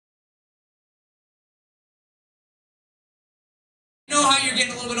you're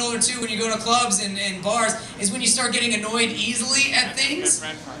getting a little bit older too when you go to clubs and bars is when you start getting annoyed easily at things.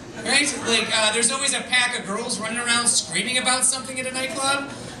 Right? Like, there's always a pack of girls running around screaming about something at a nightclub.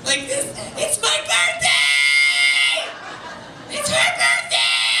 Like, it's my birthday! It's her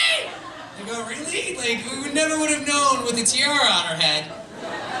birthday! I go, really? Like, we never would have known with a tiara on her head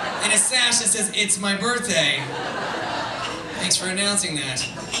and a sash that says, it's my birthday. Thanks for announcing that.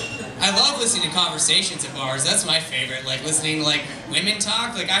 I love listening to conversations at bars. That's my favorite. Like, listening to, like, women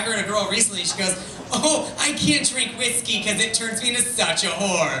talk. Like, I heard a girl recently, she goes, oh, I can't drink whiskey because it turns me into such a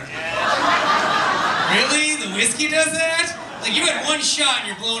whore. Really? The whiskey does that? Like, you had one shot and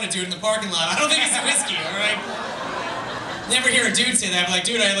you're blowing a dude in the parking lot. I don't think it's the whiskey, all right? Never hear a dude say that. I'm like,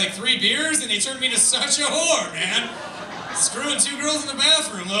 dude, I had like 3 beers and they turned me into such a whore, man. Screwing 2 girls in the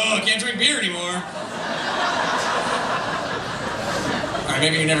bathroom. Oh, I can't drink beer anymore. All right,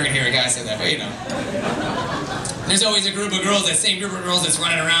 maybe you're never gonna hear a guy say that, but you know. There's always a group of girls, that same group of girls that's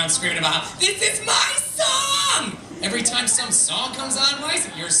running around screaming about, this is my song! Every time some song comes on, why is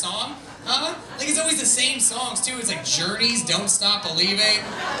it your song? Huh? Like, it's always the same songs, too. It's like Journey's Don't Stop Believing.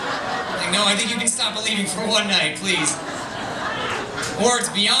 Like, no, I think you can stop believing for one night, please. Or it's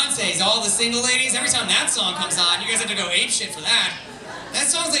Beyonce's All the Single Ladies. Every time that song comes on, you guys have to go apeshit for that. That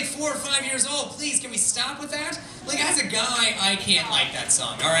song's like 4 or 5 years old. Please, can we stop with that? Like, as a guy, I can't like that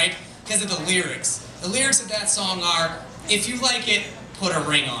song, all right? Because of the lyrics. The lyrics of that song are, if you like it, put a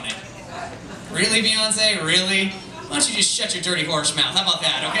ring on it. Really, Beyonce? Really? Why don't you just shut your dirty horse mouth? How about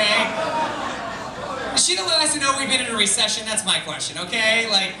that, okay? Is she the last to know we've been in a recession? That's my question, okay?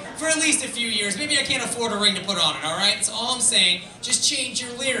 Like, for at least a few years. Maybe I can't afford a ring to put on it, all right? That's all I'm saying. Just change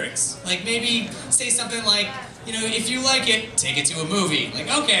your lyrics. Like, maybe say something like, you know, if you like it, take it to a movie. Like,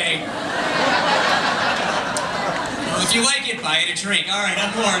 okay. Well, if you like it, buy it a drink. All right,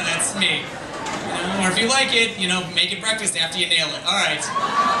 I'm bored, that's me. You know, or if you like it, you know, make it breakfast after you nail it. All right.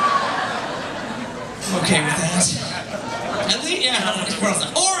 I'm okay with that. At least, yeah, girls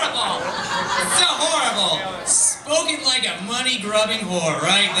are horrible. So horrible. Spoken like a money-grubbing whore,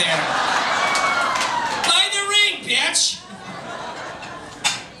 right there. Buy the ring, bitch.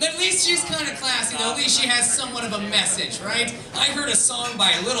 At least she's kind of classy, though. At least she has somewhat of a message, right? I heard a song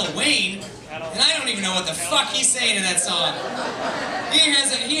by Lil Wayne, and I don't even know what the fuck he's saying in that song. He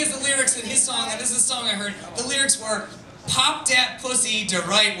has the lyrics in his song, and this is a song I heard. The lyrics were, pop that pussy the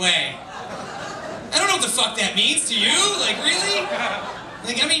right way. I don't know what the fuck that means to you. Like, really?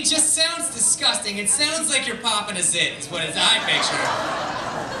 Like, I mean, just sounds disgusting. It sounds like you're popping a zit, is what I picture.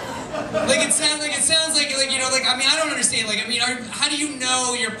 Like, it sounds like, you know, like, I mean, I don't understand. Like, I mean, how do you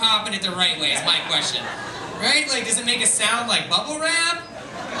know you're popping it the right way is my question. Right? Like, does it make a sound like bubble wrap?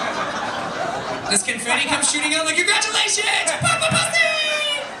 Does confetti come shooting out like, congratulations, pop a pussy!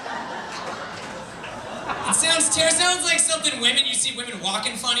 It sounds like something you see women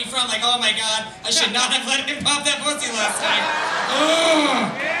walking funny from, like, oh my god, I should not have let him pop that pussy last night.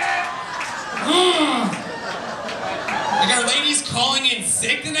 Like, are ladies calling in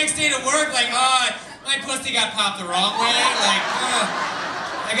sick the next day to work? Like, oh, my pussy got popped the wrong way. Like,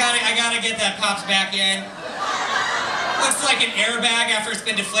 I gotta get that popped back in. Looks like an airbag after it's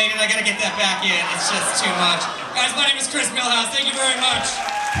been deflated. I gotta get that back in. It's just too much. Guys, my name is Chris Milhouse. Thank you very much.